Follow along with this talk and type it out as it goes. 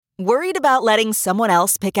Worried about letting someone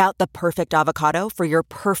else pick out the perfect avocado for your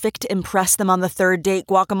perfect impress them on the third date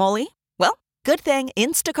guacamole? Well, good thing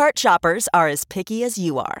Instacart shoppers are as picky as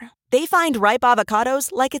you are. They find ripe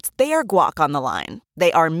avocados like it's their guac on the line.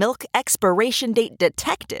 They are milk expiration date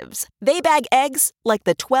detectives. They bag eggs like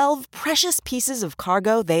the 12 precious pieces of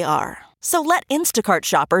cargo they are. So let Instacart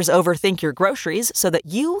shoppers overthink your groceries so that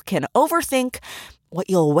you can overthink what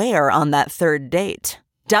you'll wear on that third date.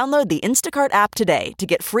 Download the Instacart app today to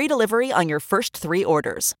get free delivery on your first 3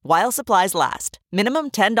 orders, while supplies last.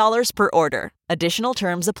 Minimum $10 per order. Additional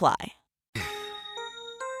terms apply.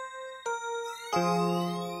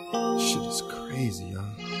 Shit is crazy, yo.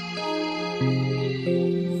 What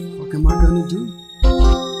the fuck am I gonna do?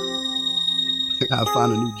 I gotta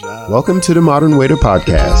find a new job. Welcome to the Modern Waiter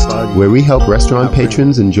Podcast, where we help restaurant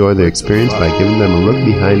patrons enjoy the experience by giving them a look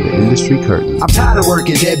behind the industry curtain. I'm tired of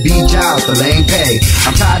working deadbeat jobs for lame pay.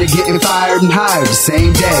 I'm tired of getting fired and hired the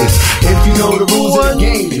same day. If you know the rules of the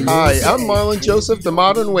game. Hi, I'm Marlon Joseph, the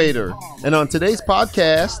Modern Waiter, and on today's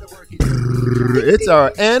podcast, it's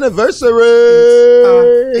our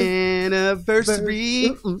anniversary.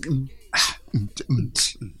 Anniversary.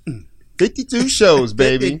 52 shows,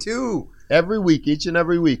 baby. 52. Every week, each and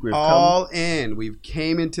every week. We've all in. We've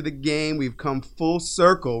came into the game. We've come full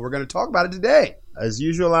circle. We're going to talk about it today. As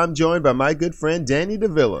usual, I'm joined by my good friend, Danny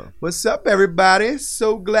DeVilla. What's up, everybody?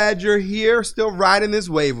 So glad you're here, still riding this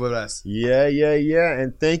wave with us. Yeah.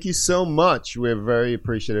 And thank you so much. We're very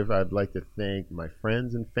appreciative. I'd like to thank my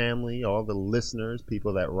friends and family, all the listeners,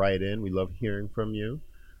 people that write in. We love hearing from you.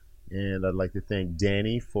 And I'd like to thank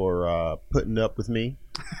Danny for putting up with me,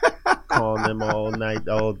 calling them all night,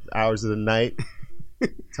 all hours of the night.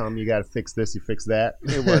 Tell them you got to fix this, you fix that.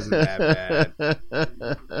 It wasn't that bad.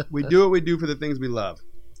 We do what we do for the things we love.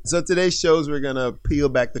 So today's shows, we're going to peel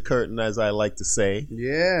back the curtain, as I like to say.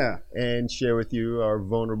 Yeah. And share with you our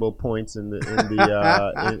vulnerable points in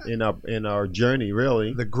our journey,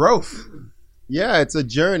 really. The growth. Yeah, it's a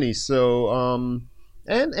journey. So,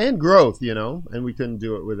 and growth, you know, and we couldn't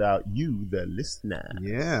do it without you, the listener.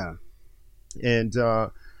 Yeah. And,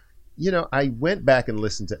 you know, I went back and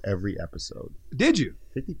listened to every episode. Did you?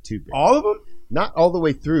 52. Baby. All of them? Not all the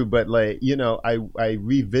way through, but like, you know, I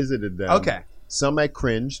revisited them. Okay. Some I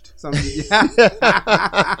cringed. Some, yeah.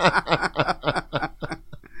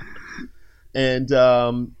 And,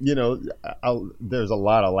 you know, there's a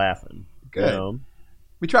lot of laughing. Good. You know?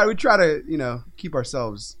 We try to, you know, keep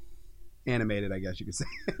ourselves animated, I guess you could say.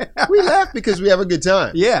 We laugh because we have a good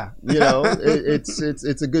time. Yeah. You know,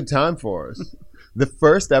 it's a good time for us. The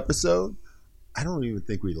first episode, I don't even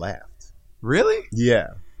think we laughed. Really? Yeah.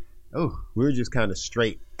 Oh. We were just kind of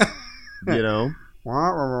straight, you know?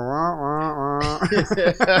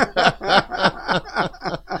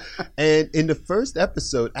 And in the first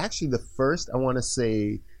episode, actually the first, I want to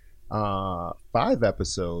say 5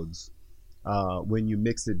 episodes, when you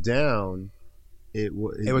mix it down, it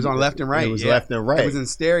was on left and right. It was left and right. It was in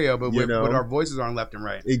stereo, but with our voices are on left and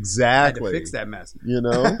right. Exactly. I had to fix that mess. You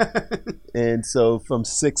know? And so from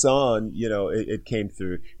 6 on, you know, it came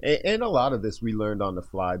through. And a lot of this we learned on the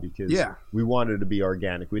fly because we wanted to be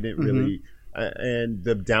organic. We didn't really... and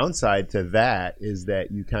the downside to that is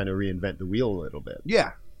that you kind of reinvent the wheel a little bit.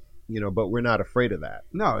 Yeah. You know, but we're not afraid of that.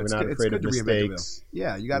 No, we're not afraid of mistakes.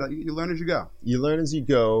 Yeah, you learn as you go. You learn as you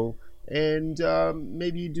go. And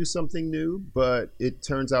maybe you do something new, but it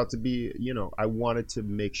turns out to be, you know, I wanted to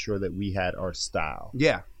make sure that we had our style.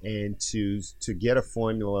 Yeah. And to get a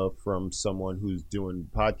formula from someone who's doing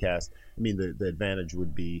podcasts, I mean, the advantage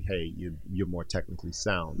would be, hey, you're more technically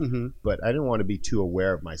sound. Mm-hmm. But I didn't want to be too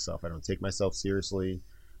aware of myself. I don't take myself seriously.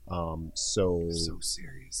 So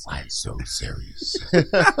serious. I'm so serious.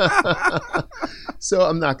 So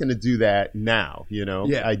I'm not going to do that now, you know.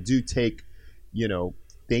 Yeah. I do take, you know,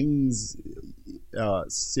 things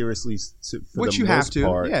seriously for which the you most have to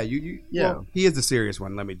part. Yeah, well, he is the serious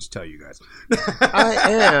one, let me just tell you guys. I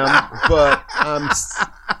am, but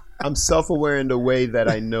I'm self-aware in the way that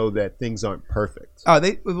I know that things aren't perfect.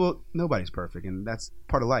 Nobody's perfect, and that's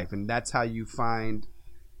part of life, and that's how you find,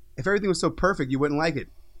 if everything was so perfect you wouldn't like it.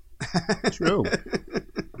 True.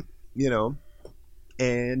 You know,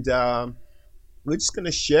 and we're just going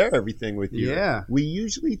to share everything with you. Yeah. We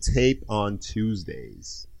usually tape on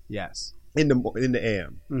Tuesdays. Yes. In the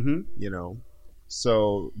AM. Mm-hmm. You know,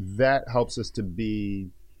 so that helps us to be,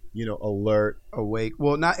 you know, alert, awake.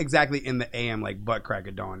 Well, not exactly in the AM like butt crack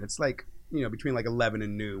of dawn. It's like, you know, between like 11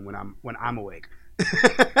 and noon when I'm awake.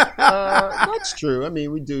 That's true. I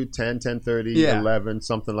mean, we do 10, 10:30, 11,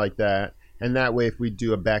 something like that. And that way, if we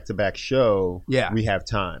do a back-to-back show, we have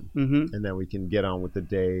time. Mm-hmm. And then we can get on with the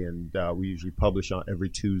day. And we usually publish on every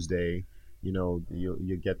Tuesday.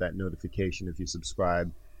 you get that notification if you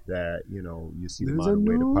subscribe that you see the There's a modern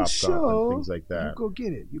way to new pop show. and things like that. You go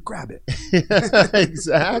get it. You grab it.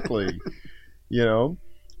 Exactly.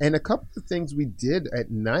 And a couple of things we did at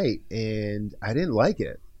night, and I didn't like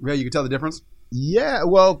it. Yeah, you can tell the difference. Yeah,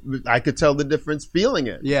 well, I could tell the difference feeling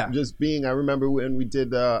it. Yeah. I remember when we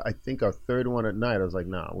did, I think our third one at night, I was like,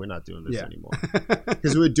 nah, we're not doing this anymore.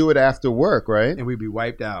 Because we would do it after work, right? And we'd be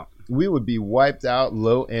wiped out. We would be wiped out,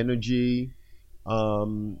 low energy.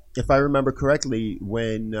 If I remember correctly,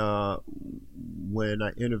 when I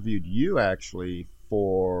interviewed you actually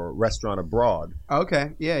for Restaurant Abroad.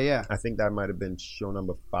 Okay, yeah. I think that might have been show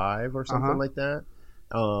number 5 or something like that.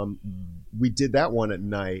 We did that one at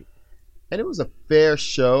night. And it was a fair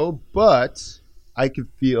show, but I could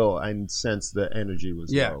feel and sense the energy was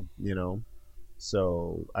low,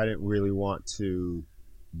 So I didn't really want to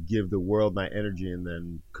give the world my energy and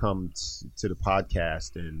then come to the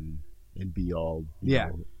podcast and be all,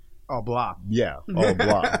 all blah. Yeah, all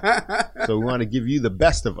blah. So we want to give you the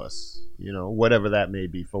best of us, whatever that may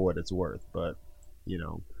be for what it's worth. But,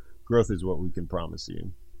 growth is what we can promise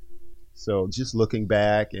you. So just looking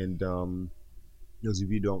back and, those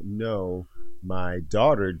of you who don't know, my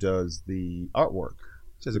daughter does the artwork.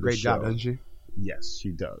 She does a great job, doesn't she? Yes,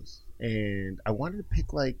 she does. And I wanted to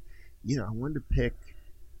pick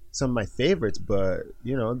some of my favorites, but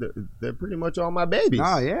they're pretty much all my babies.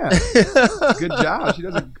 Oh yeah, good job. She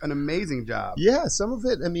does an amazing job. Yeah, some of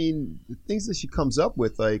it. I mean, the things that she comes up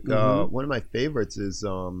with, like one of my favorites is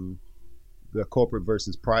the corporate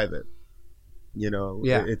versus private.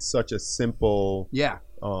 It's such a simple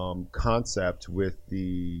concept with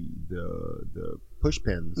the push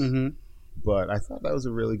pins, but I thought that was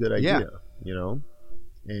a really good idea.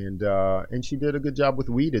 And she did a good job with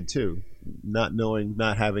Weeded too. Not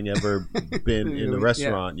having ever been in a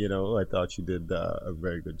restaurant, I thought she did a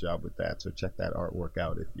very good job with that. So check that artwork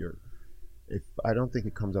out if I don't think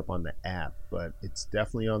it comes up on the app, but it's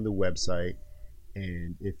definitely on the website.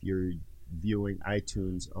 And if you're viewing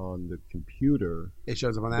iTunes on the computer, it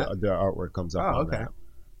shows up on that. The artwork comes up on that.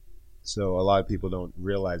 So a lot of people don't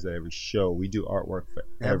realize that every show we do artwork for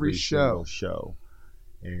every single show,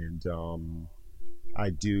 and I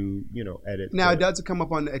do edit. Now it come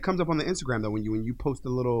up on the Instagram though when you post the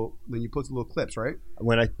little clips, right?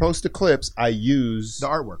 When I post the clips, I use the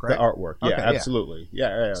artwork, right? The artwork, yeah, okay, absolutely,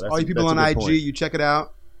 yeah. That's, all you people on IG, you check it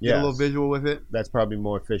out. Get a little visual with it. That's probably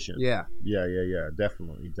more efficient. Yeah.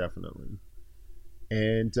 Definitely.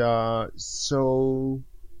 And so,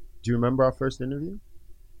 do you remember our first interview?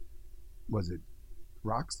 Was it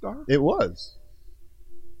Rockstar? It was.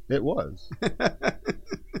 It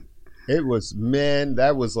was, man,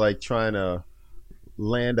 that was like trying to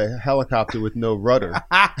land a helicopter with no rudder.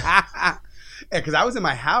 Because I was in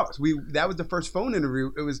my house. That was the first phone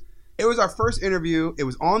interview. It was our first interview. It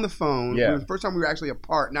was on the phone. Yeah. It was the first time we were actually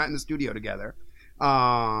apart, not in the studio together.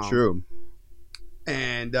 True.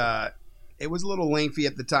 And it was a little lengthy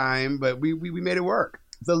at the time, but we made it work.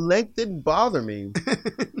 The length didn't bother me,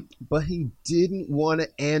 but he didn't want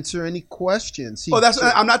to answer any questions.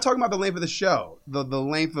 I'm not talking about the length of the show. The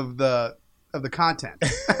length of the content.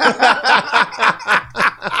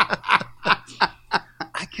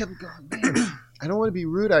 I kept going, man, I don't want to be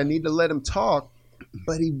rude. I need to let him talk.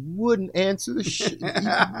 But he wouldn't answer he would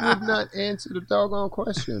not answer the doggone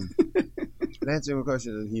question. Answering a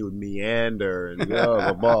question, he would meander and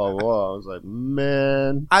blah, blah, blah. I was like,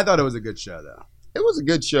 man. I thought it was a good show, though. It was a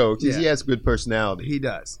good show because he has good personality. He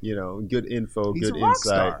does. Good info, He's good a rock insight.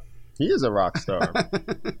 Star. He is a rock star.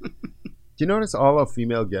 Do you notice all our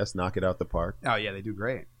female guests knock it out the park? Oh, yeah, they do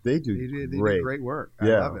great. They do great work. I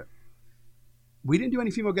love it. We didn't do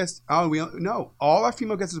any female guests. No, all our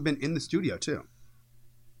female guests have been in the studio, too.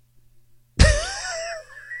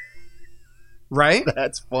 Right?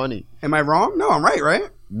 That's funny. Am I wrong? No, I'm right?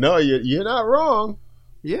 No, you're not wrong.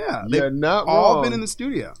 Yeah. You're not wrong. All been in the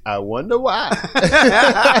studio. I wonder why.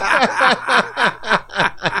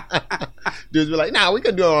 Dudes be like, nah, we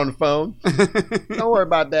can do it on the phone. Don't worry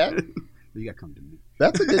about that. You got to come to me.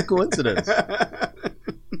 That's a good coincidence.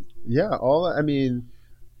 Yeah, all of them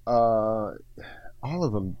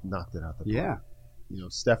knocked it out the park. Yeah.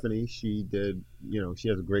 Stephanie, she did, she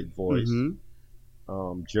has a great voice.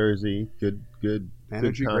 Mm-hmm. Jersey, good energy, good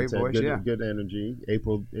content, great voice, good energy.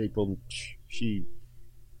 April, she.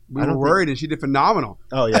 We were worried, and she did phenomenal.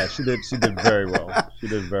 Oh yeah, she did very well. She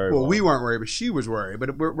did very well. Well, we weren't worried, but she was worried.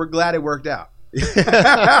 But we're glad it worked out.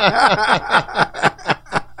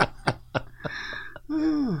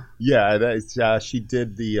 Yeah, she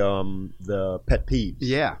did the pet peeves.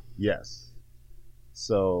 Yeah. Yes.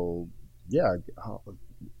 So yeah,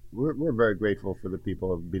 we're very grateful for the people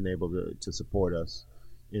who have been able to support us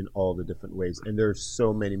in all the different ways. And there's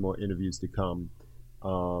so many more interviews to come.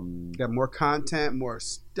 Got more content, more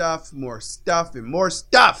stuff, and more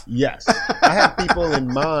stuff. Yes, I have people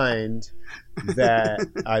in mind that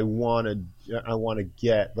I want to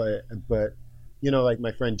get, but you know, like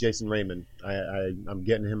my friend Jason Raymond, I'm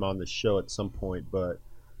getting him on the show at some point, but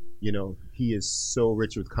you know, he is so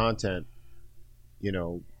rich with content. You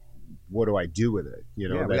know, what do I do with it? You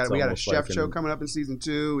know, yeah, we got a chef like show coming up in season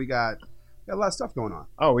 2. We got a lot of stuff going on.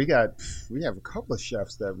 Oh, we have a couple of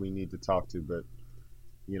chefs that we need to talk to, but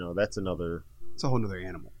you know, it's a whole other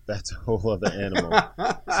animal. That's a whole other animal.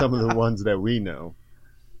 Some of the ones that we know,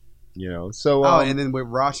 you know. So and then with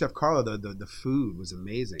Raw Chef Carlo, the food was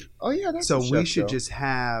amazing. Oh yeah, that's so we should just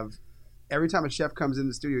have every time a chef comes in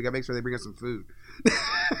the studio, we gotta make sure they bring us some food.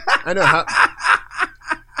 I know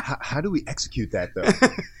how do we execute that though?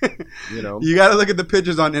 You know, you got to look at the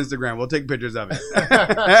pictures on Instagram. We'll take pictures of it.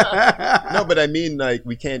 No, but I mean, like,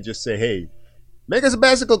 we can't just say, "Hey, make us a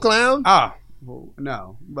bicycle clown." Oh, well,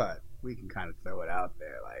 no, but we can kind of throw it out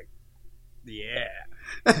there, like, yeah.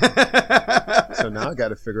 So now I got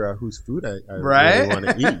to figure out whose food I right? really want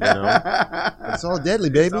to eat. You know, it's all deadly,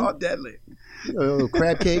 baby. It's all deadly. You know, little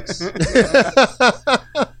crab cakes.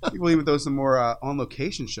 We'll even throw some more on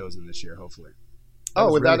location shows in this year, hopefully.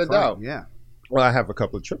 Oh, without really a doubt. Yeah. Well, I have a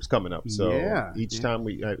couple of trips coming up, so yeah, each time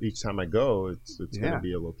I go, it's going to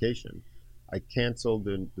be a location. I canceled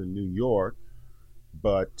the New York,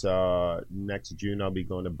 but next June I'll be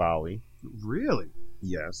going to Bali. Really?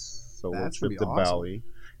 Yes, so That's we'll trip to awesome. Bali,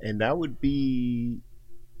 and that would be.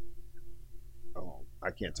 Oh,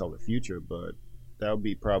 I can't tell the future, but that would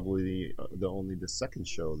be probably the second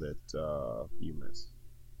show that you miss.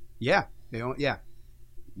 Yeah, they only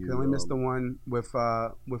missed the one with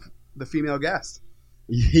the female guest.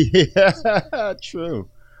 Yeah, true.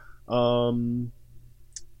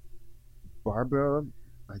 Barbara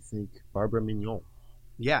Mignon.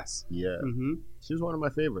 Yes. Yeah. Mm-hmm. She was one of my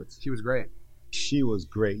favorites. She was great. She was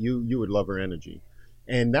great. You would love her energy.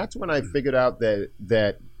 And that's when I figured out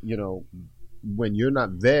that you know, when you're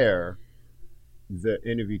not there, the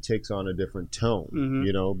interview takes on a different tone, Mm-hmm.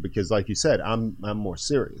 you know, because like you said, I'm more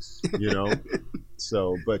serious, you know.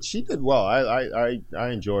 So, but she did well. I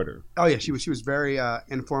enjoyed her. Oh yeah, she was very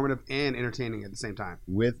informative and entertaining at the same time.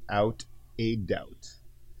 Without a doubt.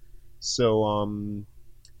 So,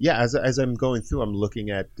 yeah, as I'm going through, I'm looking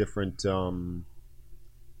at different. I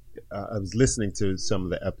was listening to some of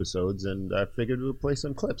the episodes, and I figured we'll play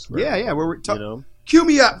some clips. For Yeah. you know, Cue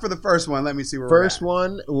me up for the first one. Let me see where first we're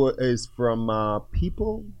at. one is from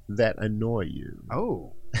People That Annoy You.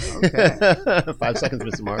 Oh, okay. 5 seconds,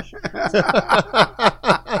 Mr. Marsh.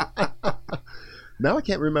 Now I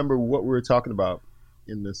can't remember what we were talking about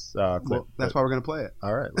in this clip. Well, that's why we're gonna play it.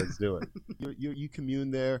 All right, let's do it. You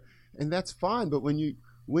commune there, and that's fine. But when you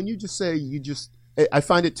just say I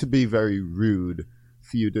find it to be very rude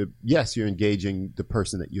for you to. Yes, you're engaging the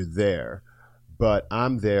person that you're there, but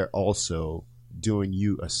I'm there also doing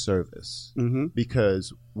you a service. Mm-hmm.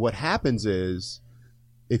 Because what happens is,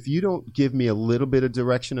 if you don't give me a little bit of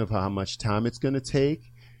direction of how much time it's going to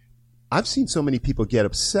take, I've seen so many people get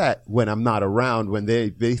upset when I'm not around, when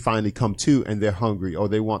they finally come to and they're hungry or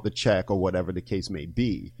they want the check or whatever the case may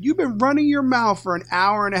be. You've been running your mouth for an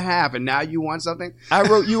hour and a half, and now you want something? I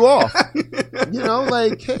wrote you off. You know,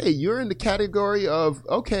 like, hey, you're in the category of,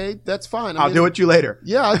 okay, that's fine. I'll deal with you later.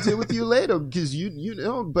 Yeah, I'll deal with you later because you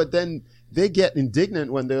know, but then they get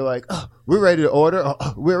indignant when they're like, oh, we're ready to order.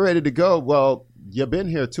 Oh, we're ready to go. Well, you've been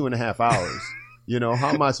here 2.5 hours. You know, how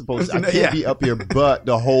am I supposed to? I can't be up your butt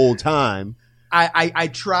the whole time. I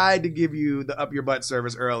tried to give you the up your butt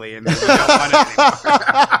service early, and you don't want it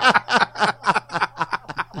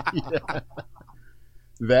anymore. Yeah.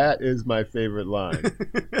 That is my favorite line.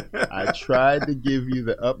 I tried to give you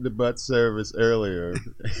the up the butt service earlier.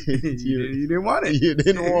 You didn't want it. You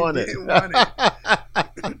didn't want it. You didn't want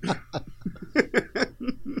it.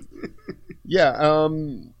 Yeah.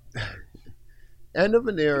 End of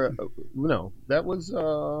an era. No, that was We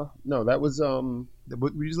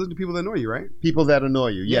just listen to people that annoy you, right? People That Annoy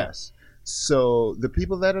You. Yeah. Yes. So the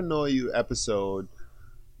People That Annoy You episode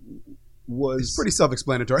was It's pretty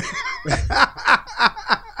self-explanatory.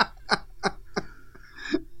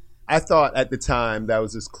 I thought at the time that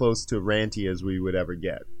was as close to ranty as we would ever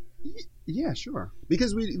get. Yeah, sure.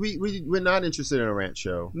 Because we're not interested in a rant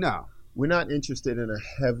show. No. We're not interested in a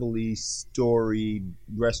heavily storied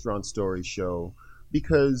restaurant story show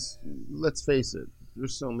because, let's face it,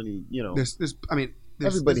 there's so many, you know.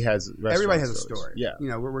 Everybody has a stories. story. Yeah. You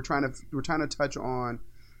know, we're trying to touch on.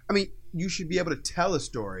 I mean, you should be able to tell a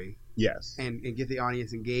story Yes. and get the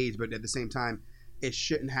audience engaged. But at the same time, it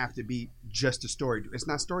shouldn't have to be just a story. It's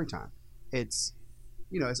not story time. It's,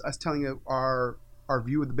 it's us telling you our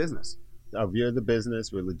view of the business. Our view of the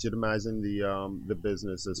business. We're legitimizing the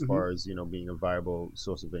business as far as, being a viable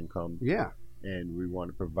source of income. Yeah. And we want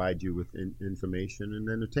to provide you with information and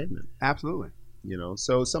entertainment. Absolutely.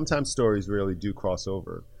 So sometimes stories really do cross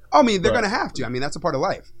over. I mean, they're going to have to. I mean, that's a part of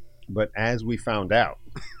life. But as we found out,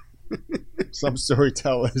 some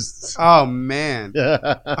storytellers. Oh, man.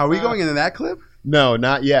 Are we going into that clip? No,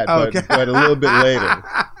 not yet, Okay. but a little bit later.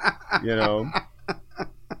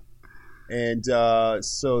 And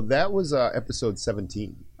so that was episode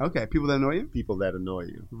 17. Okay, people that annoy you? People that annoy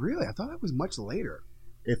you. Really? I thought that was much later.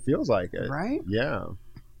 It feels like it. Right? Yeah.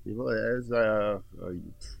 People, it was a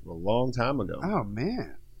long time ago. Oh,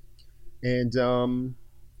 man. And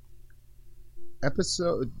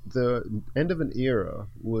the end of an era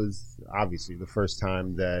was obviously the first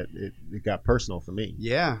time that it got personal for me.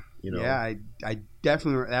 Yeah. Yeah, I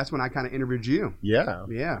definitely, that's when I kind of interviewed you. Yeah.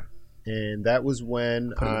 Yeah. And that was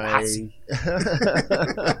when Put it in the hot seat.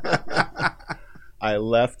 I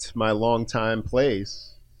left my longtime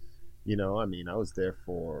place. I was there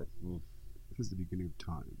for... This is the beginning of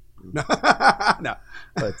time. No.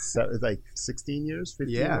 But it's like 16 years,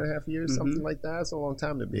 15 and a half years, something like that. It's a long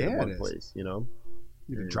time to be in one place, You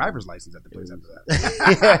have a driver's license at the place after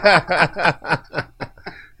that.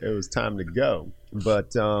 It was time to go.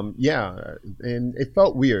 But, and it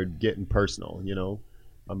felt weird getting personal,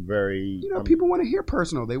 I'm very... people want to hear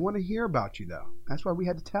personal. They want to hear about you, though. That's why we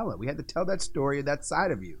had to tell it. We had to tell that story, that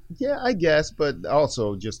side of you. Yeah, I guess, but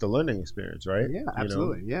also just a learning experience, right? Yeah,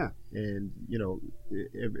 absolutely, yeah. And,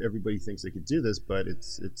 everybody thinks they could do this, but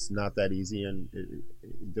it's not that easy, and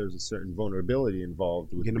there's a certain vulnerability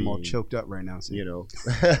involved with getting them all choked up right now. See? Like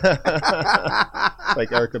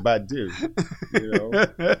Erykah Badu,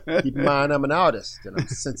 Keep in mind, I'm an artist, and I'm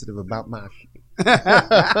sensitive about my shit.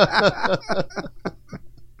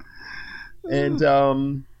 And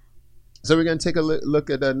so we're going to take a look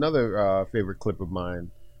at another favorite clip of mine.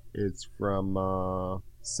 It's from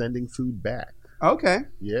Sending Food Back. Okay.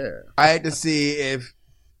 Yeah. I had to see if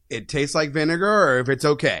it tastes like vinegar or if it's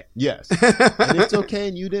okay. Yes. And it's okay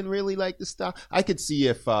and you didn't really like the style. I could see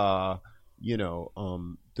if, the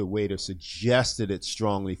waiter suggested it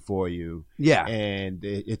strongly for you. Yeah. And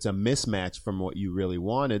it's a mismatch from what you really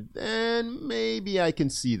wanted, then maybe I can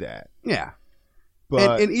see that. Yeah.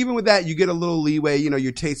 But and even with that, you get a little leeway.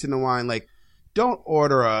 You're tasting the wine. Like, don't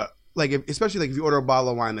order especially if you order a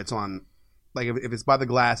bottle of wine that's on, like if it's by the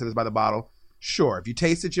glass and it's by the bottle. Sure, if you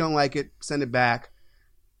taste it, you don't like it, send it back.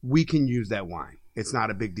 We can use that wine. It's not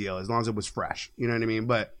a big deal as long as it was fresh. You know what I mean?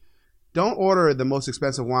 But don't order the most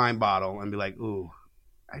expensive wine bottle and be like, "Ooh,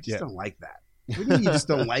 I just don't like that." What do you mean you just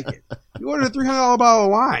don't like it? You ordered a $300 bottle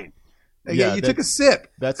of wine. You took a sip.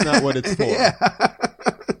 That's not what it's for. Yeah.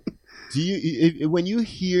 Do you when you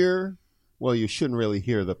hear? Well, you shouldn't really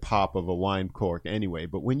hear the pop of a wine cork anyway.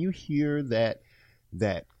 But when you hear that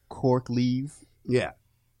cork leave, yeah,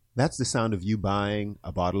 that's the sound of you buying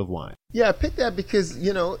a bottle of wine. Yeah, I picked that because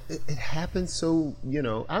it happens so I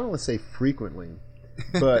don't want to say frequently,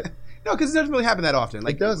 but no, because it doesn't really happen that often.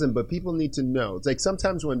 Like it doesn't, but people need to know. It's like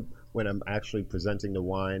sometimes when I'm actually presenting the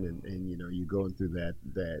wine and you're going through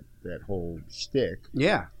that whole shtick.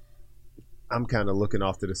 Yeah. I'm kind of looking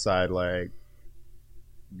off to the side like,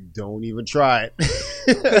 don't even try it.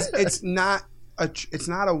 It's not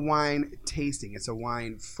a wine tasting. It's a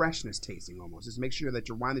wine freshness tasting almost. Just make sure that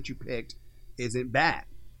your wine that you picked isn't bad.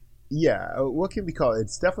 Yeah. What can we call it?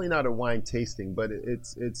 It's definitely not a wine tasting, but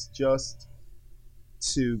it's just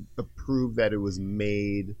to prove that it was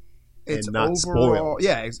made and not spoiled.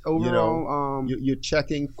 Yeah, it's overall. You're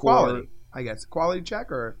checking for quality. I guess quality check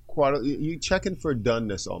or quality. You checking for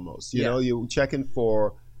doneness almost. You know, you're checking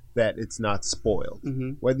for that it's not spoiled.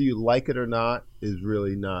 Mm-hmm. Whether you like it or not is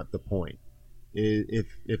really not the point. If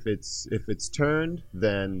it's turned,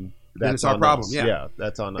 then that's it's our problem. Us. Yeah,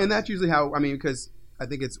 that's on us. And that's usually how. I mean, because I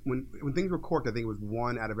think it's when things were corked. I think it was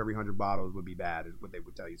 1 out of every 100 bottles would be bad. Is what they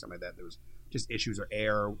would tell you. Something like that. There was just issues or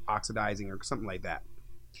air oxidizing or something like that.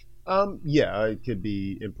 Yeah, it could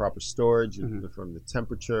be improper storage Mm-hmm. from the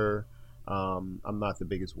temperature. I'm not the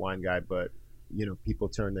biggest wine guy, but people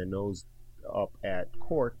turn their nose up at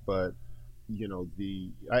cork, but they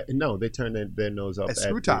turn their nose up at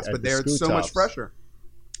screw tops, but they're so much fresher.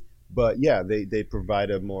 But yeah, they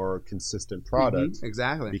provide a more consistent product, mm-hmm.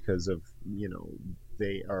 Exactly, because of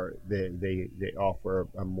they offer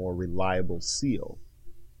a more reliable seal.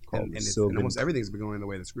 And almost everything's been going the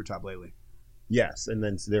way of the screw top lately. Yes, and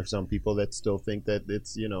then there's some people that still think that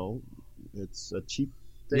it's it's a cheap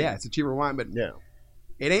thing. Yeah, it's a cheaper wine, but yeah,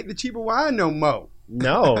 It ain't the cheaper wine no more.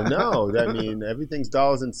 No. I mean, everything's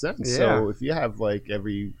dollars and cents. Yeah. So if you have like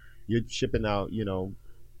you're shipping out,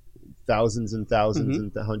 thousands and thousands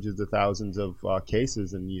and hundreds of thousands of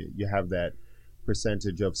cases, and you have that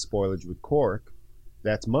percentage of spoilage with cork,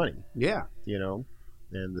 that's money. Yeah. And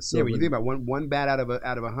the Yeah, silver. when you think about one bat out of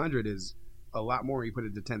 100 is a lot more when you put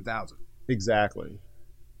it to 10,000. Exactly.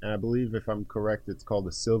 And I believe, if I'm correct, it's called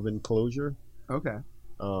the Sylvan closure. Okay.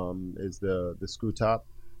 Is the screw top,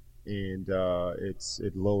 and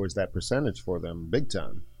it lowers that percentage for them big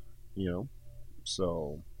time.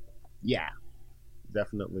 So yeah,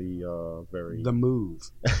 definitely very The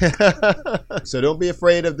move. So don't be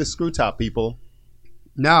afraid of the screw top, people.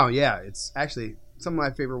 No, yeah, it's actually some of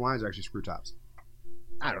my favorite wines are actually screw tops.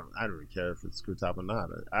 I don't really care if it's screw top or not.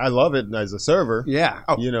 I love it as a server. Yeah.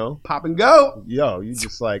 Oh, Pop pop and go. you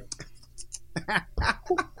just like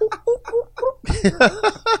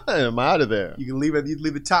I'm out of there. You can leave it. You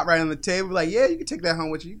leave the top right on the table. Like, yeah, you can take that home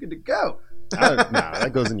with you. You good to go. Nah,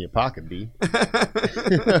 that goes in your pocket, B.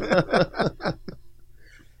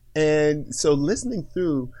 And so, listening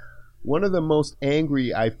through, one of the most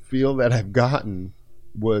angry I feel that I've gotten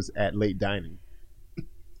was at late dining,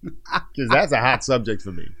 because that's a hot subject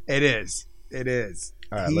for me. It is. All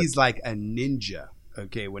right, He's like a ninja.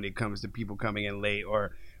 Okay, when it comes to people coming in late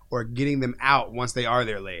or getting them out once they are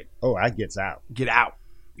there late. Oh, I gets out. Get out.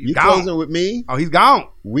 You gone. closing with me? Oh, he's gone.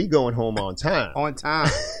 We going home on time. On time.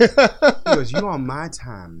 He goes, you on my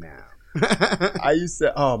time now. I used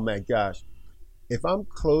to, oh my gosh. If I'm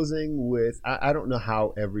closing with, I don't know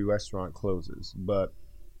how every restaurant closes, but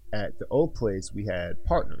at the old place, we had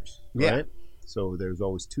partners, right? Yeah. So there's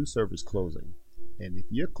always two servers closing. And if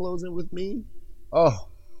you're closing with me, oh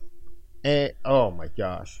my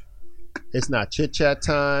gosh. It's not chit-chat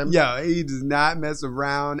time. Yo, he does not mess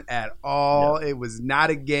around at all. Yeah. It was not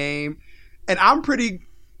a game. And I'm pretty,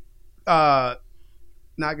 not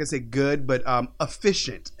going to say good, but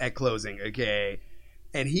efficient at closing, okay?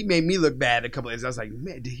 And he made me look bad a couple of days. I was like,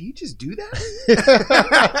 man, did he just do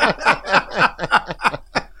that?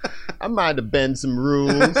 I might have bent some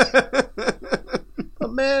rules.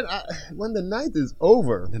 But man, when the night is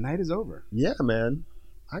over. The night is over. Yeah, man.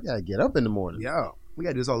 I got to get up in the morning. Yo, we got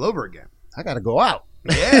to do this all over again. I got to go out.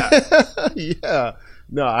 Yeah. Yeah.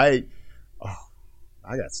 No, I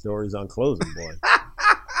got stories on closing, boy.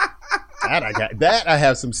 That I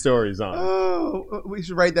have some stories on. Oh, we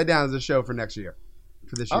should write that down as a show for next year.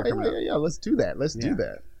 For this year coming up. Yeah. Let's do that. Let's do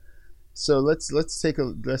that. So let's take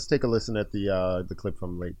a listen at the clip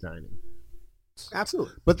from Late Dining.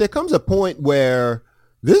 Absolutely. But there comes a point where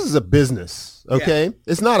this is a business, okay? Yeah.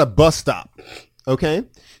 It's not a bus stop, okay?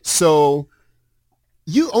 So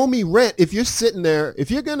you owe me rent if you're sitting there.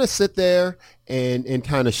 If you're going to sit there and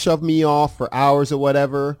kind of shove me off for hours or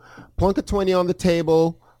whatever, plunk a 20 on the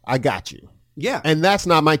table, I got you. Yeah. And that's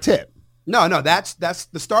not my tip. No, that's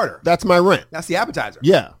the starter. That's my rent. That's the appetizer.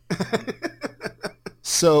 Yeah.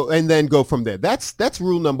 So, and then go from there. That's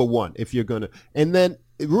rule number one if you're going to. And then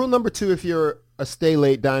rule number two, if you're a stay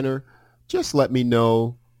late diner, just let me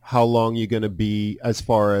know how long you're going to be as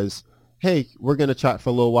far as, hey, we're going to chat for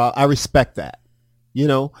a little while. I respect that.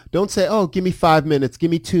 Don't say, oh, give me 5 minutes, give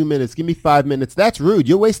me 2 minutes, give me 5 minutes. That's rude.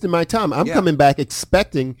 You're wasting my time. I'm coming back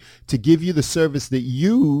expecting to give you the service that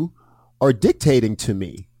you are dictating to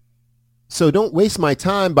me. So don't waste my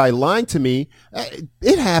time by lying to me.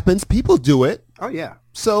 It happens. People do it. Oh, yeah.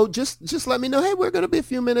 So just let me know, hey, we're going to be a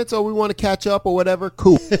few minutes or we want to catch up or whatever.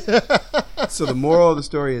 Cool. So the moral of the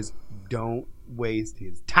story is don't waste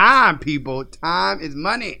his time, people. Time is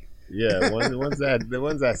money. Yeah, once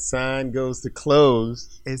that sign goes to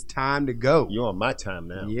close, It's time to go. you're on my time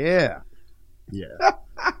now. Yeah. Yeah.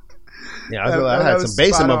 Yeah, I had some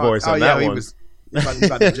bass in my voice on that he one. was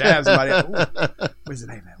about to jab somebody. Ooh, where's the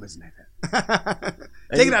knife at?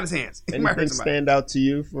 Take it out of his hands. He might hurt Anything somebody. stand out to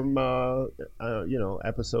you from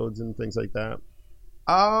episodes and things like that?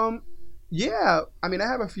 Yeah. I mean, I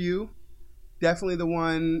have a few. Definitely the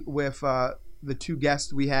one with the two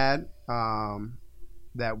guests we had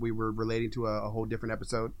that we were relating to a whole different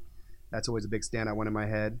episode. That's always a big standout one in my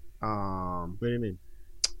head. What do you mean?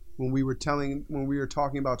 When we were talking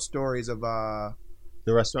about stories of The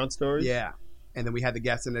restaurant stories? yeah, and then we had the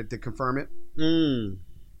guests in it to confirm it. Mm.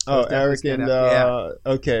 So Oh, it's definitely Eric stand and out.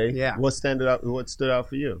 okay. Yeah. What stood out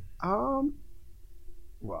for you?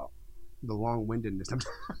 Well, the long-windedness.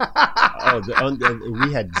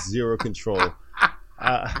 We had zero control.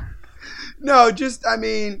 No, just I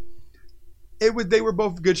mean, they were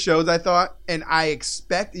both good shows, I thought, and I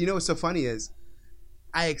expect. What's so funny is,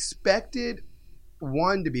 I expected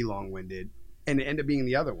one to be long-winded, and it ended up being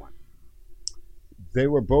the other one. They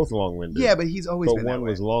were both long-winded. Yeah, but he's always but been that one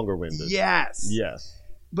way. was longer-winded. Yes. Yes.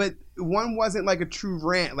 But one wasn't like a true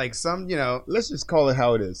rant. Like some, Let's just call it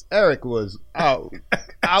how it is. Eric was out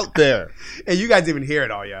there. And you guys didn't even hear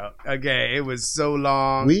it all, yo. Okay, it was so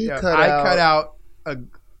long. I cut out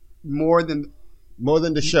more than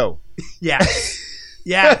the show. yes,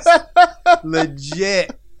 yes,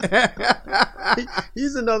 legit.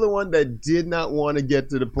 He's another one that did not want to get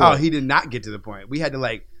to the point. Oh, he did not get to the point. We had to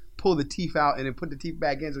like pull the teeth out and then put the teeth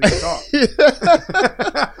back in so he could talk.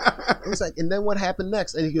 It was like, and then what happened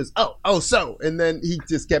next? And he goes, so. And then he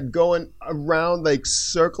just kept going around, like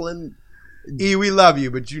circling. E, we love you,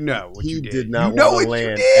 but you know what He you did. did not you know want to what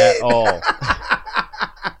land you did. at all.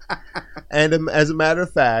 And as a matter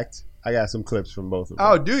of fact, I got some clips from both of them.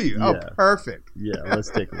 Oh, do you? Yeah. Oh, perfect. Yeah, let's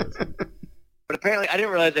take a listen. But apparently, I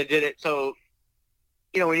didn't realize I did it. So,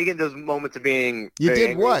 when you get those moments of being You very did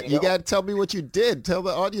angry, what? You got to tell me what you did. Tell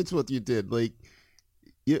the audience what you did. Like,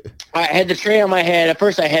 I had the tray on my head. At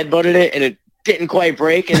first, I headbutted it, and it didn't quite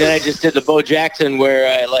break. And then I just did the Bo Jackson where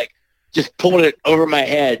I just pulled it over my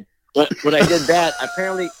head. But when I did that,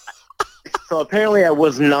 apparently I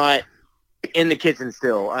was not in the kitchen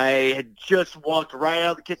still. I had just walked right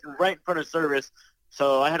out of the kitchen, right in front of service.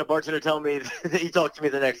 So I had a bartender tell me that he talked to me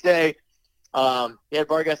the next day. He had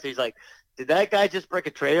bar guest. He's like, "Did that guy just break a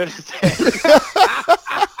tray on his head?"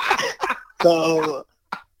 So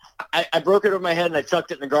I broke it over my head and I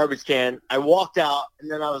chucked it in the garbage can. I walked out and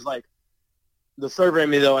then I was like, the server in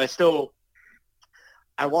me though,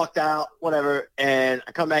 I walked out, whatever, and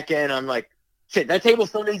I come back in. I'm like, shit, that table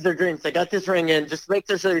still needs their drinks. I got this ring in. Just make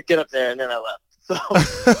sure you get up there. And then I left.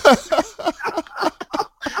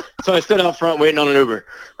 So I stood out front waiting on an Uber.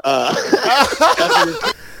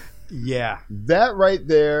 Yeah. That right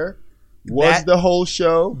there was the whole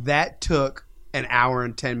show. That took an hour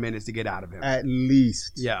and 10 minutes to get out of him. At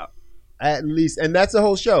least. Yeah. At least. And that's the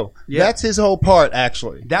whole show. Yeah. That's his whole part,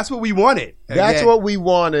 actually. That's what we wanted. That's Again. what we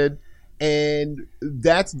wanted. And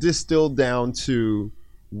that's distilled down to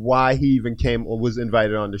why he even came or was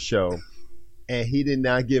invited on the show. And he did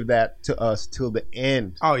not give that to us till the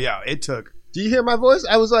end. Oh, yeah. It took. Do you hear my voice?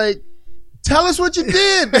 I was like, tell us what you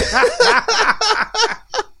did.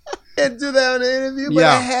 And do that on the interview, but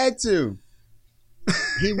I had to.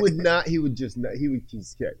 He would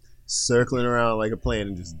just kept circling around like a plane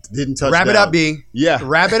and just didn't touch Wrap down. it up, B. Yeah.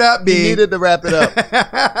 Wrap it up, B. He needed to wrap it up. He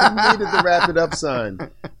needed the wrap it up sign.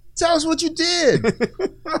 Tell us what you did.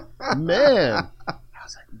 Man. I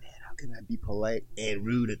was like, man, how can I be polite and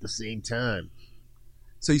rude at the same time?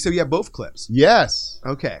 So you said you have both clips. Yes.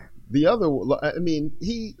 Okay. The other, I mean,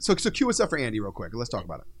 So cue us up for Andy real quick. Let's talk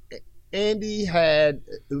about it. Andy had,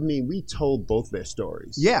 we told both their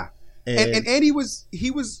stories. Yeah. And Andy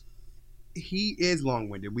he is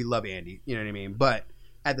long-winded. We love Andy. You know what I mean? But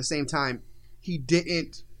at the same time, he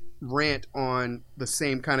didn't rant on the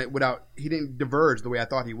same kind of he didn't diverge the way I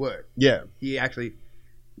thought he would. Yeah. He actually,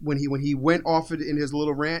 when he went off it in his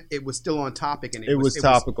little rant, it was still on topic. And it was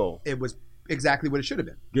topical. It was exactly what it should have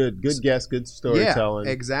been. Good guess, good storytelling.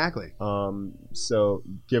 Yeah, exactly. So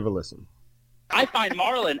give a listen. I find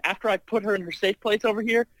Marlon after I put her in her safe place over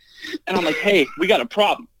here, and I'm like, "Hey, we got a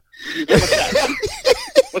problem." What's that?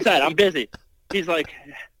 What's that? I'm busy. He's like,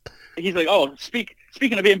 "Oh,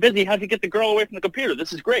 speaking of being busy, how'd you get the girl away from the computer?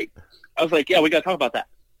 This is great." I was like, "Yeah, we got to talk about that."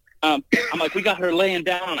 I'm like, "We got her laying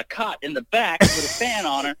down on a cot in the back with a fan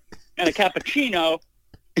on her and a cappuccino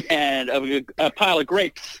and a pile of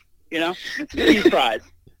grapes, and some cheese fries."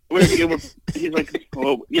 He's like,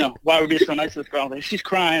 "Well, why would we be so nice to this girl?" Like, she's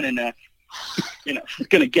crying and she's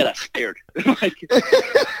gonna get us scared. Like,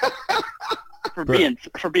 for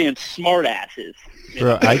being smart asses.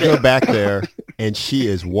 Bro, I go back there and she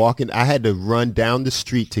is walking. I had to run down the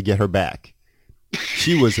street to get her back.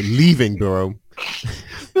 She was leaving, bro.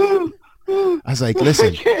 I was like,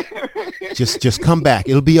 "Listen, just come back.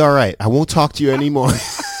 It'll be all right. I won't talk to you anymore.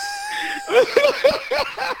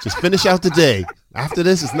 Just finish out the day. After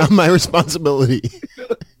this, it's not my responsibility."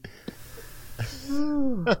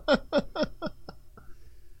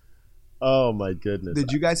 Oh my goodness.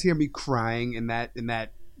 Did you guys hear me crying in that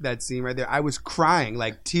scene right there? I was crying.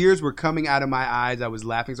 Like tears were coming out of my eyes. I was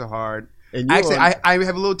laughing so hard. And actually, I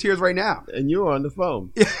have little tears right now. And you were on the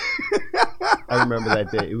phone. I remember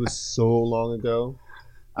that day. It was so long ago.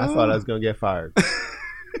 I thought I was going to get fired.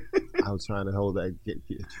 I was trying to hold that.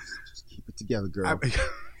 Just keep it together, girl.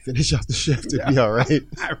 Finish off the shift. It'll be all right.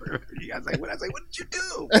 I remember you guys like, what did you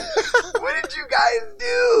do? What did you guys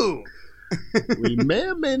do? We may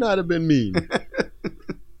or may not have been mean.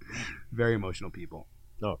 Very emotional people.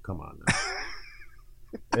 Oh, come on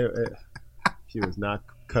now. She was not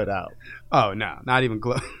cut out. Oh, no. Not even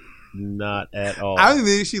close. Not at all. I don't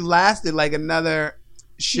think she lasted like another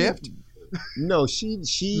shift. No, she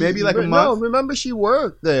Maybe like a month? No, remember she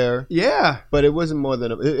worked there, Yeah. but it wasn't more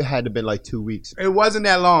than it had to have been like 2 weeks. It wasn't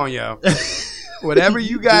that long, yo. Whatever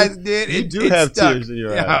you guys did, you it do it have stuck. tears in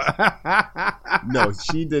your eyes. No,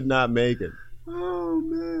 she did not make it. Oh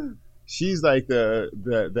man. She's like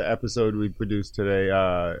the episode we produced today,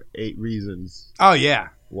 8 Reasons Oh yeah.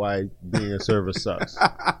 Why Being a Server Sucks.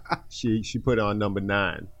 She put on number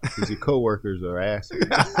 9 because your coworkers are assholes.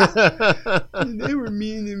 They were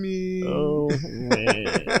mean to me. Oh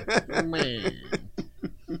man.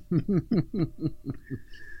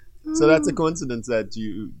 So that's a coincidence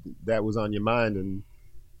that was on your mind, and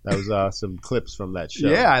that was some clips from that show.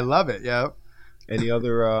 Yeah, I love it. Yeah. Any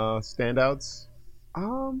other standouts?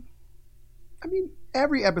 I mean,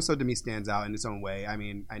 every episode to me stands out in its own way. I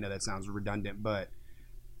mean, I know that sounds redundant, but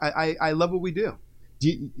I love what we do.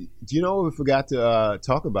 Do you know what we forgot to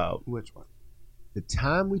talk about? Which one? The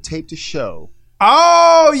time we taped a show.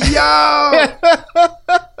 Oh, yo!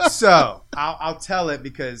 So I'll tell it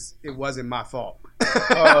because it wasn't my fault.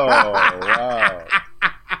 Oh, wow.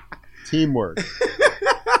 Teamwork.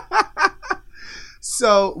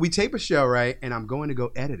 So we tape a show, right? And I'm going to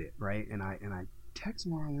go edit it, right? And I text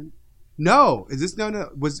Marlon. No, is this no?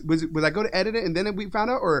 Was I go to edit it and then we found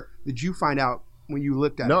out, or did you find out when you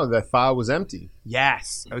looked at it? No, that file was empty.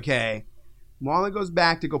 Yes. Okay. Marlon goes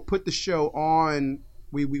back to go put the show on.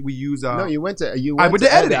 We use. No, you went to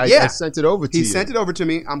edit it. Yeah, I sent it over to you. He sent it over to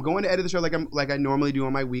me. I'm going to edit the show like I normally do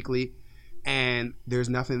on my weekly, and there's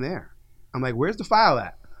nothing there. I'm like, where's the file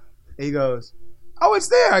at? And he goes, oh, it's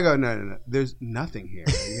there. I go, no. There's nothing here.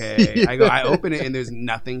 Okay. I open it and there's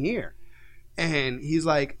nothing here. And he's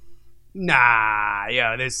like, nah,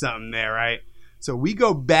 yeah, there's something there, right? So we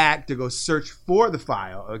go back to go search for the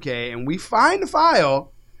file, okay? And we find the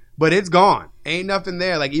file, but it's gone. Ain't nothing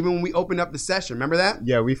there. Like even when we opened up the session, remember that?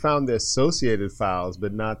 Yeah, we found the associated files,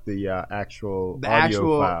 but not the actual The audio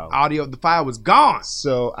actual file. audio, the file was gone.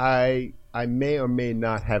 So I may or may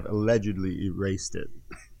not have allegedly erased it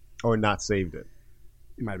or not saved it.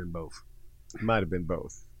 It might have been both. It might have been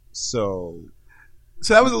both. So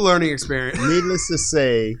that was a learning experience. needless to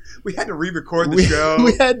say, We had to re-record the show.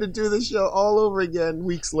 we had to do the show all over again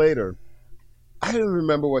weeks later. I don't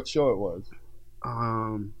remember what show it was.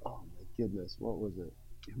 Oh my goodness, what was it?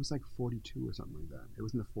 It was like 42 or something like that. It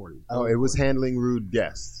was in the 40s. Oh, it was handling rude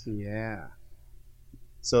guests. Yeah.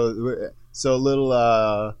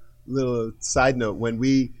 So little side note, when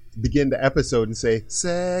we begin the episode and say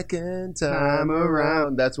second time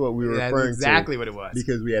around, that's what we were That's referring exactly to. what it was.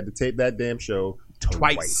 Because we had to tape that damn show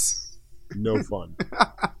Twice. No fun. Do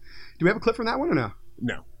we have a clip from that one or no?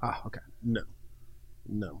 No. Oh, okay.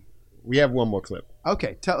 No. We have one more clip.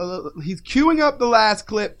 Okay. He's queuing up the last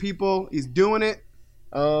clip, people. He's doing it.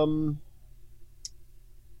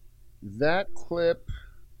 That clip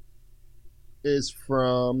is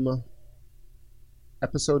from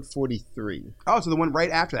episode 43. Oh, so the one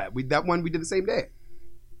right after that. That one we did the same day.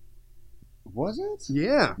 Was it?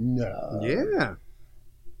 Yeah. No. Yeah.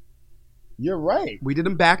 You're right. We did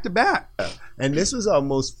them back to back. And this was our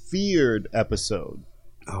most feared episode.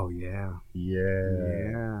 Oh, yeah.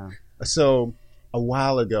 Yeah. So a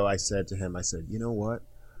while ago, I said to him, you know what?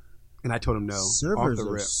 And I told him no. Servers off the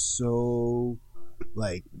are rip. so,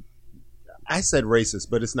 like, I said racist,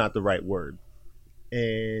 but it's not the right word.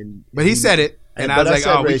 But he said it. And I was like,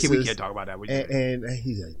 oh, we can't talk about that. And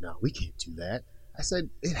he's like, no, we can't do that. I said,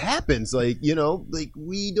 it happens. Like, like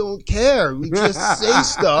we don't care. We just say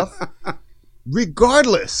stuff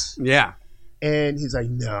regardless. Yeah. And he's like,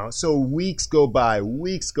 no. So weeks go by,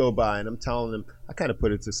 and I'm telling him, I kind of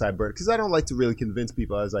put it to Cyber because I don't like to really convince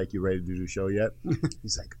people. I was like, you ready to do the show yet?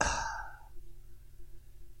 He's like,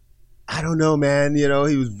 I don't know, man. He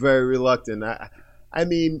was very reluctant. I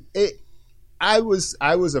mean, I was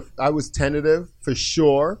tentative for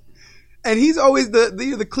sure. And he's always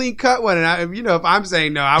the clean cut one. And if I'm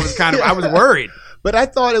saying no, I was I was worried. But I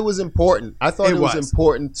thought it was important. I thought it was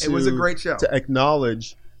important to. It was a great show to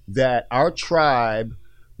acknowledge that our tribe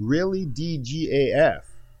really DGAF.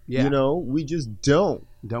 Yeah. We just don't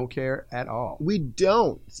care at all. We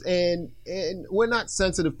don't, and we're not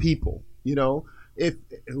sensitive people. If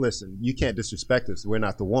listen, you can't disrespect us. We're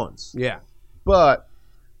not the ones. Yeah, but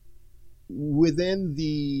within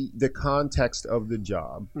the context of the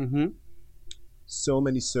job, so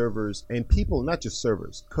many servers and people, not just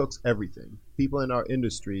servers, cooks, everything. People in our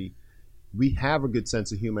industry, we have a good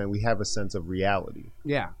sense of humor and we have a sense of reality.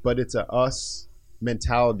 Yeah. But it's a us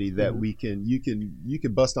mentality that you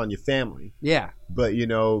can bust on your family. Yeah. But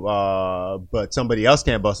but somebody else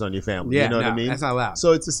can't bust on your family. Yeah, you know what I mean? That's not allowed.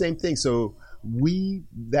 So it's the same thing. So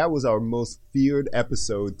that was our most feared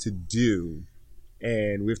episode to do.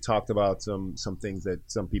 And we've talked about some things that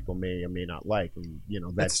some people may or may not like. And,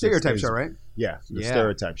 That's stereotype show, right? Yeah, the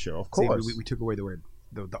stereotype show, of course. See, we took away the word,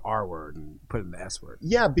 the R word, and put in the S word.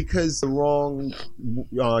 Yeah, because the wrong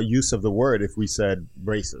use of the word if we said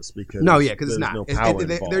racist. Because it's not. No power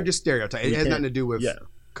they're just stereotypes. It has nothing to do with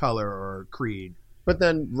color or creed. But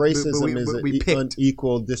then racism is an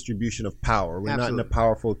unequal distribution of power. We're Absolutely. not in a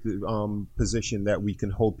powerful position that we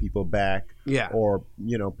can hold people back or,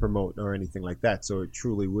 promote or anything like that. So it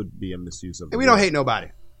truly would be a misuse of the And we don't hate nobody.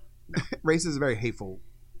 Race is a very hateful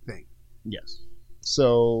thing. Yes.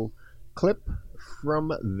 So clip from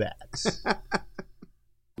that.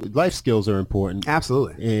 Life skills are important.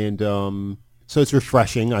 Absolutely. And so it's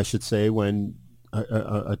refreshing, I should say, when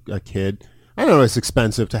a kid, I know it's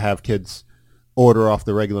expensive to have kids order off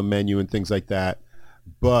the regular menu and things like that,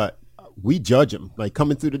 but we judge them. Like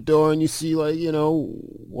coming through the door and you see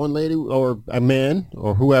one lady or a man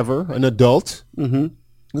or whoever, an adult, with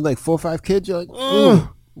like 4 or 5 kids, you're like,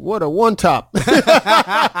 what a one top. Because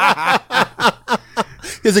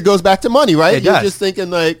it goes back to money, right? You're just thinking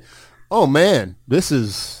like, oh man, this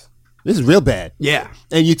is real bad. Yeah.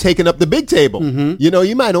 And you're taking up the big table.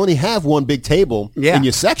 You might only have one big table in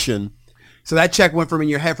your section. So that check went from in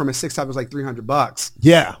your head from a 6-top was like $300.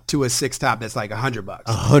 Yeah. To a 6-top that's like $100. $100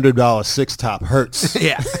 6-top hurts.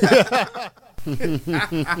 Yeah.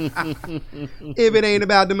 If it ain't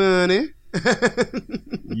about the money.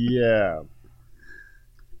 Yeah.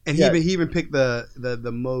 And he even picked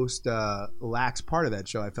the most lax part of that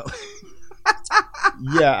show, I felt.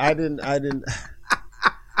 Yeah, I didn't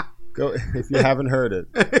go. If you haven't heard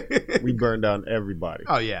it, we burned down everybody.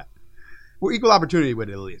 Oh yeah. We're equal opportunity with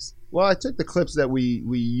it, at least. Well, I took the clips that we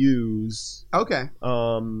use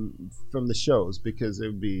from the shows because it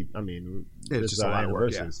would be, it's just a lot of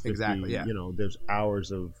work. Yeah. 50, Exactly. Yeah. There's hours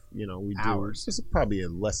of, hours. This is probably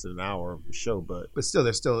less than an hour of a show, but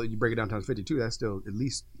still, you break it down times 52. That's still at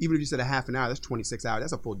least, even if you said a half an hour, that's 26 hours.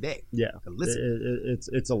 That's a full day. Yeah, to listen.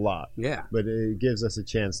 It's a lot. Yeah, but it gives us a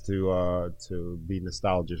chance to be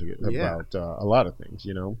nostalgic about a lot of things,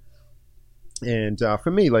 And for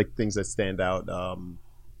me, like things that stand out,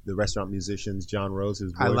 the restaurant musicians, John Rose,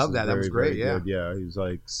 his voice I love that. That was great. Yeah, good. Yeah. He was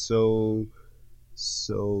like so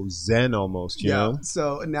zen almost. You know.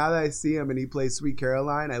 So now that I see him and he plays Sweet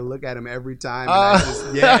Caroline, I look at him every time.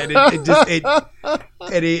 And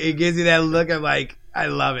it gives you that look of like, I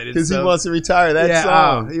love it because he wants to retire that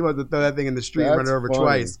song. He wants to throw that thing in the street and run it over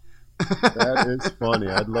twice. That is funny.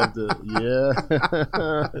 I'd love to. Yeah,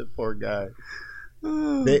 poor guy.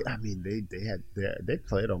 They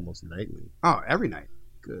play it almost nightly. Oh, every night.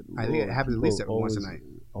 Good. I think it happens at least once a night.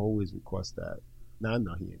 Always request that. No,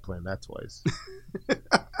 he ain't playing that twice.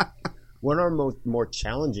 One of our more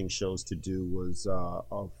challenging shows to do was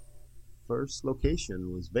our first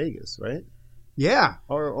location was Vegas, right? Yeah.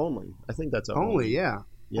 Or only. I think that's only. Yeah.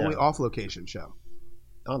 Only off location show.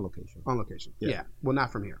 On location. On location. Yeah. Well,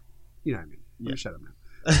 not from here. You know what I mean? Yeah. Shut up now.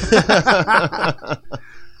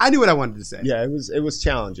 I knew what I wanted to say. Yeah, it was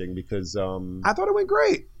challenging because I thought it went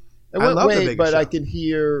great. It went great, but show. I could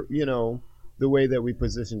hear, the way that we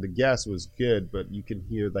positioned the guests was good, but you can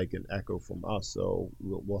hear like an echo from us, so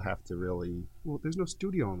we'll have to really. Well, there's no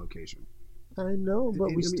studio on location. I know,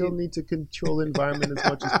 but we still need to control the environment as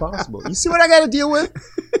much as possible. You see what I got to deal with?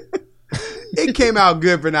 It came out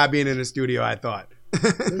good for not being in the studio, I thought.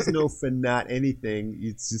 There's no for not anything.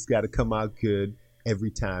 It's just got to come out good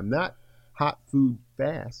every time. Not hot food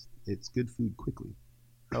fast. It's good food quickly.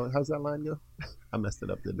 How's that line go? I messed it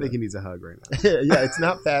up. I think he needs a hug right now. Yeah, it's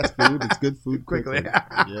not fast food. It's good food quickly.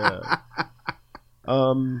 Yeah.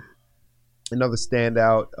 Another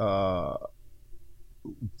standout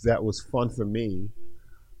that was fun for me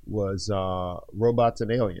was Robots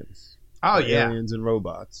and Aliens. Oh, yeah. Aliens and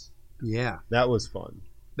Robots. Yeah. That was fun.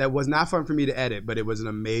 That was not fun for me to edit, but it was an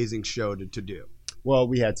amazing show to do. Well,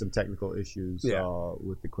 we had some technical issues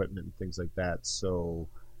with equipment and things like that. So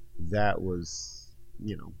that was,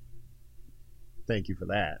 thank you for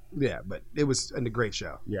that. Yeah, but it was a great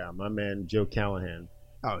show. Yeah, my man Joe Callahan.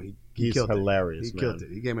 Oh, he's killed hilarious. He killed it.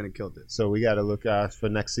 He came in and killed it. So we got to look out for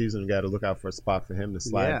next season. We got to look out for a spot for him to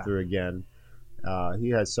slide through again. He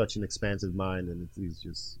has such an expansive mind, and he's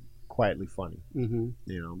just quietly funny. Mm-hmm.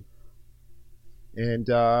 And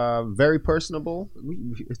very personable.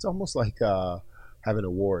 It's almost like having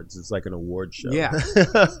awards. It's like an award show. Yeah.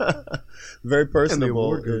 Very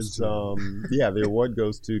personable. The award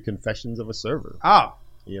goes to Confessions of a Server. Oh.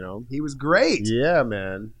 He was great. Yeah,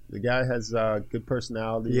 man. The guy has good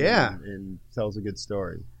personality. Yeah. And tells a good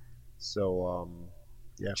story. So,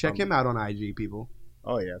 check him out on IG, people.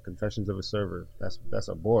 Oh yeah, Confessions of a Server. That's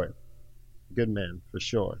a boy. Good man for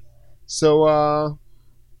sure. So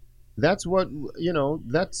that's what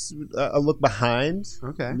that's a look behind.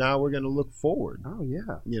 Okay. Now we're gonna look forward. Oh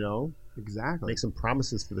yeah. Exactly. Make some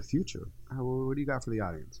promises for the future. Well, what do you got for the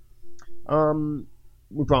audience?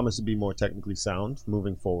 We promise to be more technically sound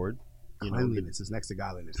moving forward. Cleanliness is next to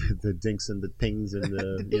godliness. The dinks and the pings and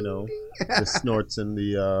the the snorts and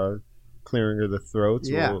the clearing of the throats.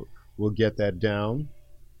 Yeah. We'll get that down,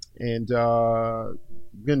 and we're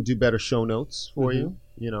gonna do better show notes for you.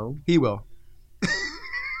 He will.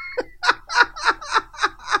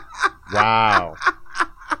 Wow.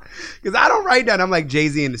 Because I don't write down. I'm like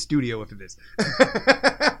Jay-Z in the studio after this.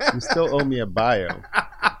 You still owe me a bio.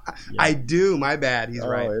 Yeah. I do. My bad. He's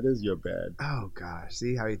right. Oh, it is your bad. Oh gosh,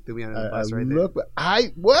 see how he threw me under the bus right there.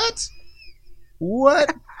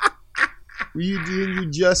 What? You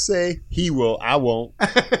just say he will. I won't.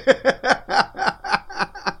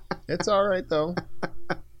 It's all right though.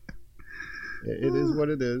 It is what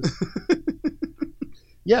it is.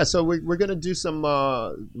 Yeah, so we're gonna do some.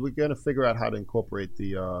 We're gonna figure out how to incorporate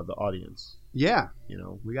the audience. Yeah,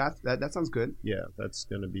 we got that. That sounds good. Yeah, that's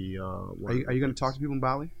gonna be. Are you gonna talk to people in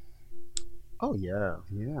Bali? Oh yeah.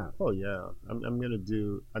 Yeah. Oh yeah. I'm gonna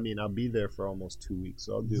do. I mean, I'll be there for almost 2 weeks.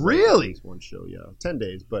 So I'll do really one show. Yeah, 10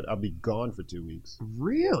 days, but I'll be gone for 2 weeks.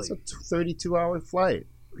 Really? It's a 32-hour flight.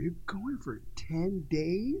 Are you going for 10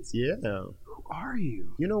 days? Yeah. Who are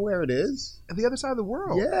you? You know where it is? At the other side of the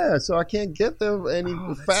world. Yeah, so I can't get there any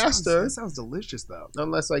faster. That sounds delicious, though.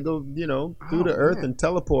 Unless I go, through the earth and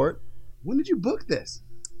teleport. When did you book this?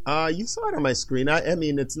 You saw it on my screen. I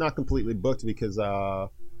mean, it's not completely booked because I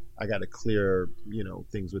got to clear,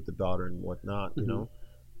 things with the daughter and whatnot.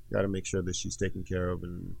 Got to make sure that she's taken care of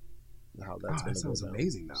and how that's going to go. That sounds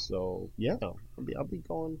amazing, though. So yeah, I'll be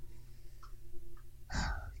going.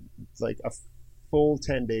 Like a full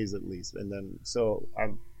 10 days at least, and then I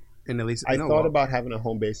thought about having a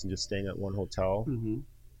home base and just staying at one hotel. Mm-hmm.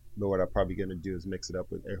 But what I'm probably going to do is mix it up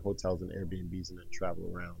with hotels and Airbnbs, and then travel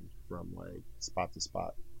around from like spot to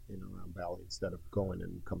spot, around Bali instead of going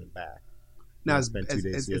and coming back. Now, is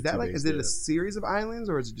that like? Is it a series of islands,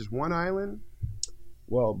 or is it just one island?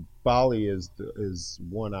 Well, Bali is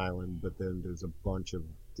one island, but then there's a bunch of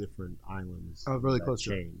different islands. Oh, really close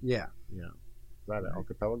chain. Yeah. Is that an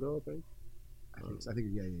archipelago, I think? I think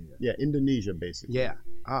yeah. Yeah, Indonesia, basically. Yeah.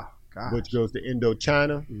 Oh, God. Which goes to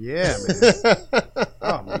Indochina. Yeah, man.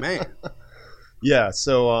 Oh, man. Yeah,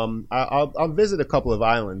 so I'll visit a couple of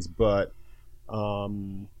islands, but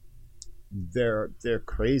they're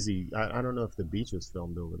crazy. I don't know if the beach was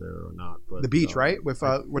filmed over there or not. But the beach, right? With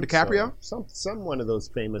DiCaprio? So. Some one of those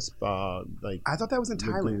famous like. I thought that was in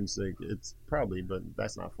Thailand. It's probably, but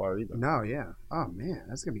that's not far either. No, yeah. Oh man,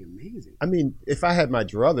 that's gonna be amazing. I mean, if I had my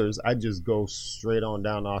druthers, I'd just go straight on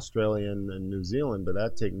down to Australia and New Zealand, but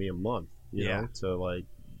that'd take me a month, you know, to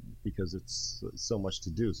because it's so much to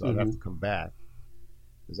do. So I'd have to come back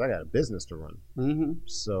because I got a business to run. Mm-hmm.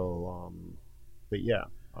 So, but yeah.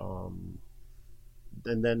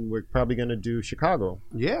 And then we're probably going to do Chicago.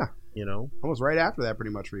 Yeah. Almost right after that,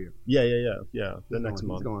 pretty much for you. Yeah. The next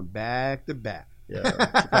month. He's going back to back. Yeah.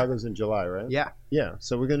 Chicago's in July, right? Yeah. Yeah.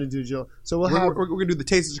 So we're going to do July. So we're going to do the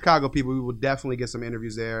Taste of Chicago people. We will definitely get some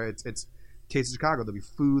interviews there. It's Taste of Chicago. There'll be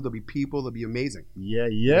food. There'll be people. There'll be amazing.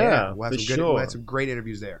 Yeah. We'll have some great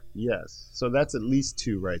interviews there. Yes. So that's at least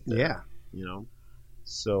 2 right there. Yeah.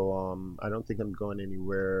 So I don't think I'm going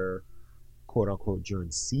anywhere, quote unquote, during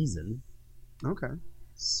season. Okay.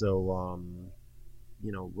 So,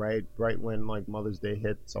 right when like Mother's Day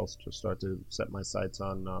hits, I'll start to set my sights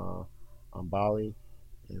on Bali,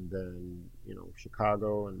 and then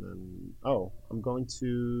Chicago, and then I'm going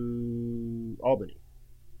to Albany.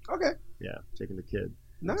 Okay. Yeah, taking the kid.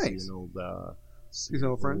 Nice. See an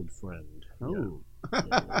old friend. Oh.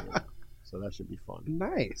 Yeah. So that should be fun.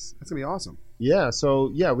 Nice. That's gonna be awesome. Yeah.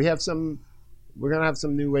 So we're going to have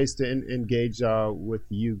some new ways to engage with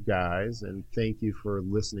you guys, and thank you for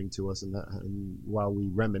listening to us and while we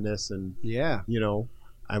reminisce and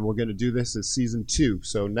and we're going to do this as season 2.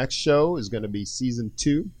 So next show is going to be season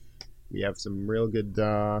 2. We have some real good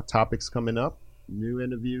topics coming up, new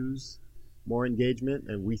interviews, more engagement,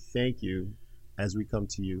 and we thank you as we come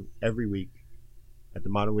to you every week at the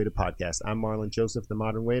Modern Waiter Podcast. I'm Marlon Joseph, the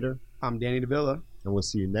Modern Waiter. I'm Danny DeVilla. And we'll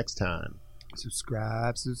see you next time.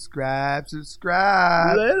 Subscribe. Later,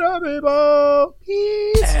 people.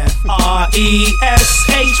 Peace. FRESH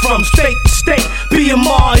from state to state.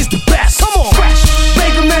 BMR is the best. Come on. Fresh.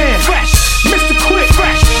 Baker Man. Fresh. Mr. Quick.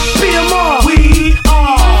 Fresh. BMR.